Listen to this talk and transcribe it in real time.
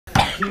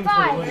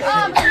Bailey,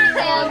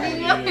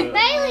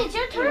 it's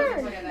your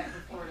turn.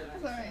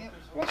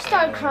 Let's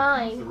start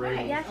crying.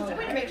 Yeah, because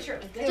we make sure.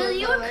 So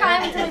you were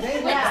crying until we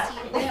flipped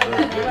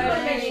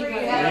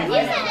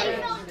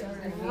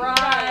you.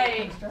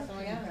 Right.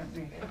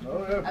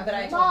 But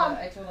I told him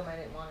I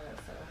didn't want it,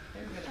 so.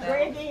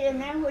 Randy, and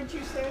then what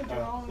you said,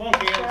 your own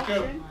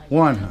instruction?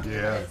 One.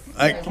 Yeah.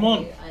 Come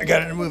on. I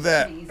gotta remove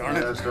that. Darn I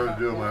it. started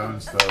doing my own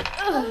stuff.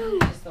 I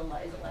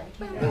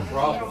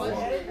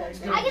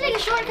can take a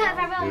shortcut if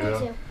I really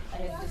want to.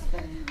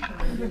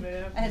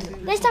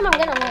 This time I'm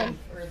gonna win.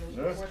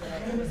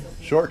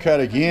 Shortcut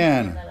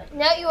again.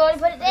 No, you already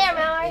put it there,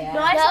 Mallory.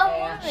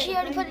 No, she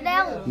already put it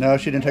down. No,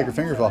 she didn't take her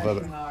fingers off of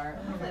it.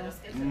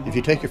 If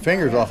you take your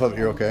fingers off of it,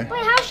 you're okay.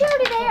 Wait, how's she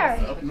already there?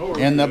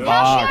 In the How's she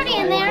box. already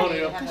in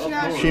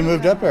there? She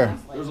moved up there.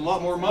 There's a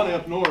lot more money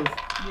up north.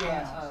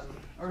 Yeah.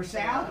 Or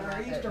south,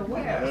 or east, or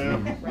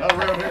west. Not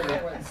around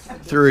here.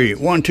 3.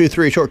 1, 2,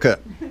 3.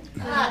 Shortcut. Wait,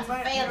 I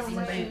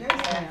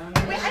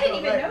didn't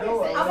even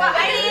notice it.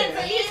 I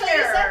didn't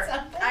either.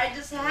 I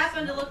just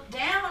happened to look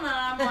down and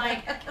I'm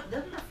like,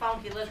 those are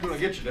funky looking. It's gonna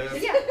get you, Dad.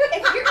 Yeah,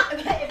 if you're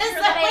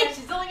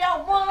she's only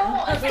got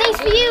one. Thanks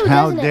for you,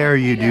 How doesn't it? dare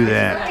you do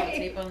that?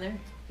 Tape on there?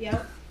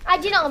 Yep. I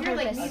did it on If you're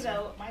like me purpose.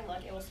 though, my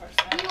luck, it will start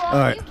You All are?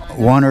 right.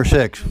 1 or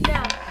 6.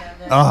 No.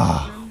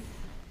 Ah.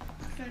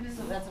 So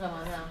that's what I'm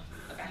on now.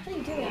 What are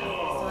you doing?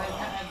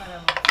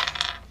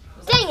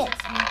 So Dang it.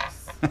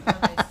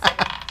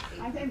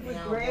 I think with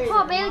Greg.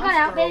 Oh, Bailey got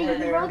out. Bailey, you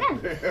can roll again.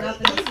 He's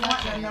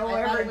wanting to know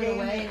every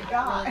game he's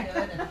got.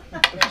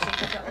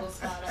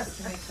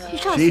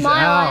 He's trying to She's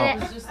smile out. at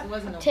it.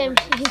 Tim,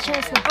 he's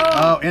trying to smile.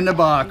 Oh, in the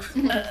box.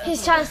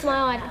 He's trying to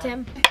smile at it,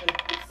 Tim.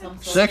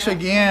 6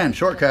 again.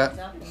 Shortcut.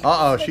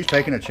 Uh-oh, she's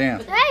taking a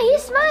chance. Hey,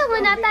 he's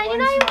smiling at that. You're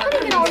not even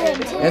putting it on him,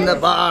 Tim. In the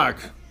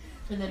box.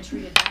 Tim, In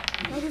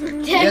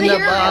the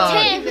box.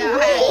 Tim,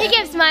 he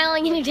kept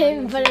smiling and he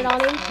didn't even put it on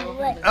him.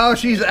 Oh,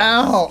 she's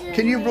out.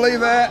 Can you believe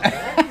that?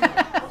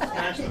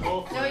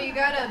 No, you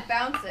gotta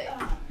bounce it.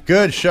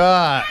 Good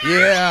shot.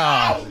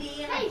 Yeah.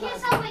 Hey, you can't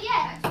stop it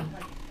yet.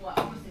 What,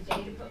 almost a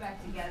day to put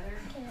back together?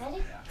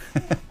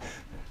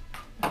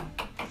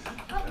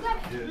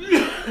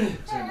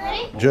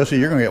 Ready? Josie,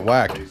 you're going to get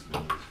whacked.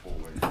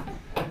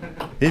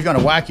 He's going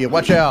to whack you.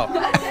 Watch out. I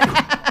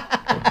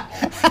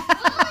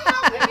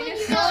mean,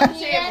 it's still on the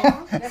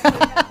table.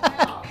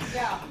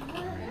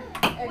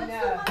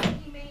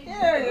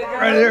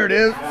 Right there it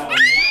is. Come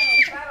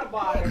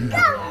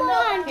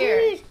on,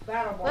 dude.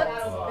 Battle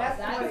ball. That's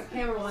what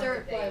camera wants to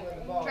play with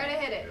the ball. Try to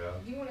hit it.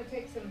 You want to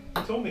take some.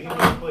 He told me he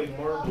wanted to play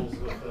marbles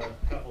with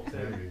couple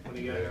Tim when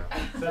he got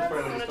that's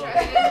probably when he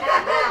started.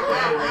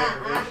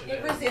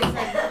 It resists.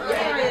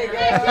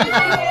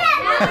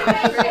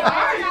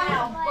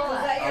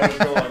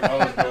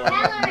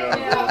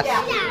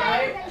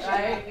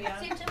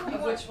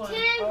 Which one?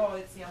 Oh,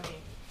 it's yummy.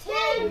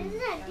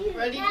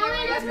 Ready?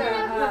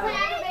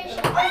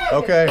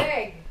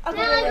 Okay. Now I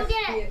go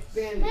get it.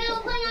 Now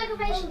we're playing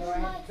aggravation. You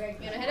gonna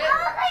hit it?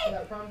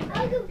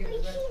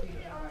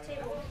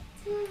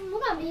 We're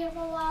gonna be here for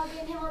a while,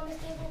 being him on this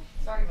table.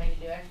 Sorry, made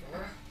you do extra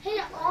work. Hit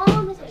it all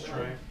on the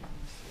table.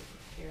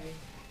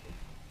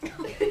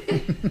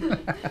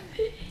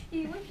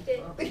 He whipped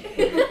it.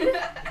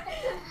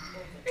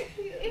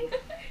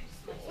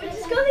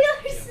 Just go the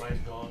other side. Mine's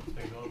gone.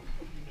 They're gone.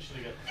 I should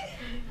have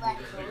got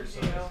the bigger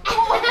size.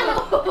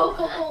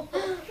 Oh!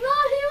 No,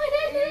 he went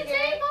into the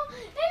table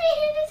and he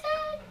hit his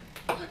head.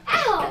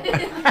 Ow! It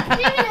didn't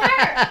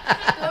hurt.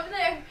 Go over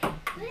there.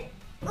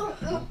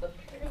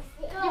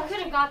 You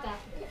could have got that.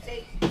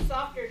 Say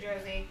softer,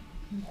 Josie.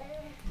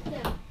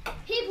 No.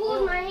 He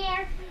pulled my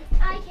hair.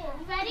 I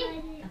can't. Ready?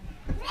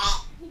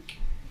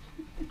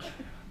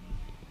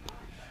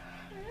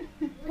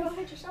 Go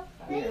hit yourself.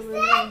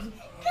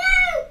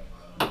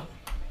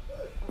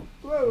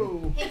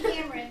 Whoa. Hey,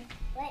 Cameron.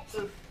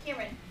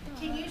 Cameron,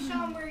 can you show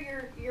him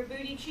where your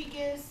booty cheek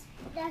is?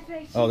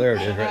 Oh, there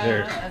it is, right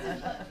there.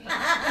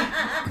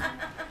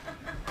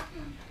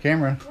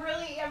 Camera.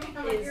 Really? I mean,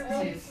 like, you're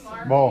really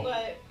smart. Ball.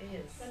 But It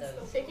is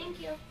so. Say thank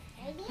you.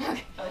 Oh,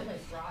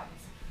 it's rotten.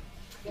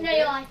 No,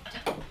 you're lying.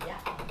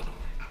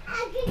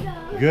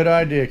 Good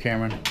idea,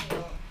 Cameron.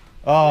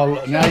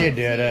 Oh, now you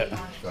did it.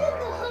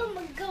 Oh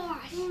my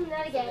gosh.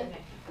 Not again.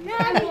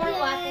 Not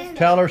again.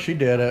 Tell her she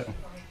did it.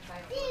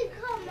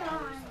 Come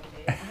on.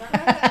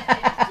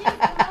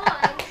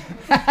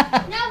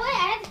 No, wait, I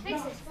have to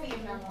fix this.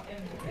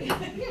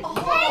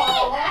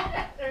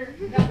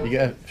 You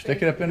got to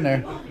stick it up in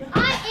there. I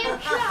am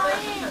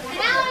trying.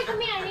 Mallory,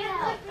 come here. I need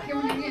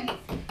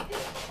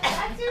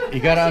help. You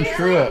got to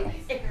unscrew it.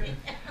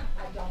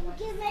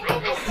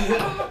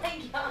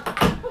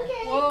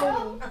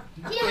 whoa.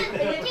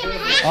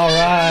 All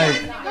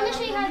right. Let me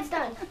show you how it's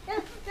done.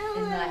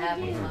 Isn't that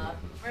happy, huh?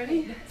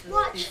 Ready?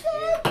 Watch.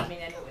 I mean,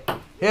 I know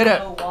Hit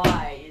it.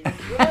 why.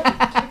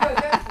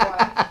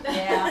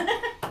 Yeah.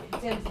 It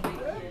tends to be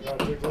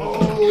good. So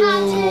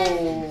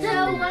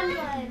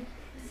 1-1.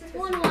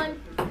 1-1.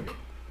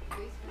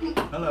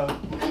 Hello.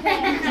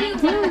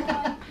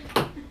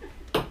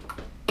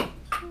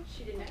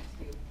 She didn't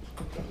execute.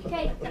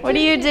 Okay. What are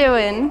you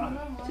doing?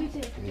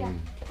 2-2. Yeah.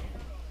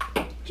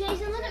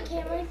 Jason, look at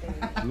Cameron.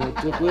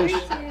 Not ticklish?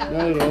 Not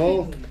at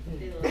all?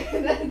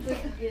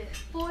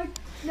 4.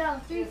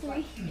 No,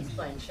 3-3. He's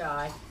playing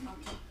shy.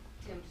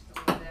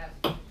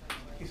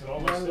 He said all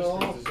my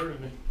sisters deserted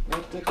me.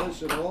 Not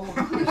ticklish at all?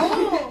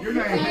 You're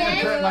not even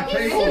gonna cut my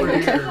tape over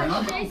here, and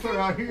I'm gonna put it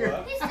out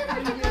here. He's still not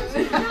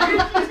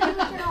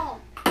at all.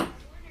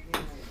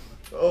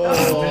 Oh,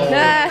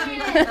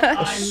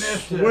 I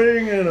missed it.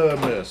 swing and a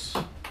miss.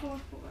 4-4.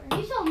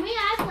 You told me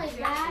I played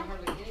bad.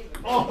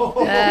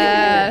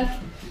 Oh.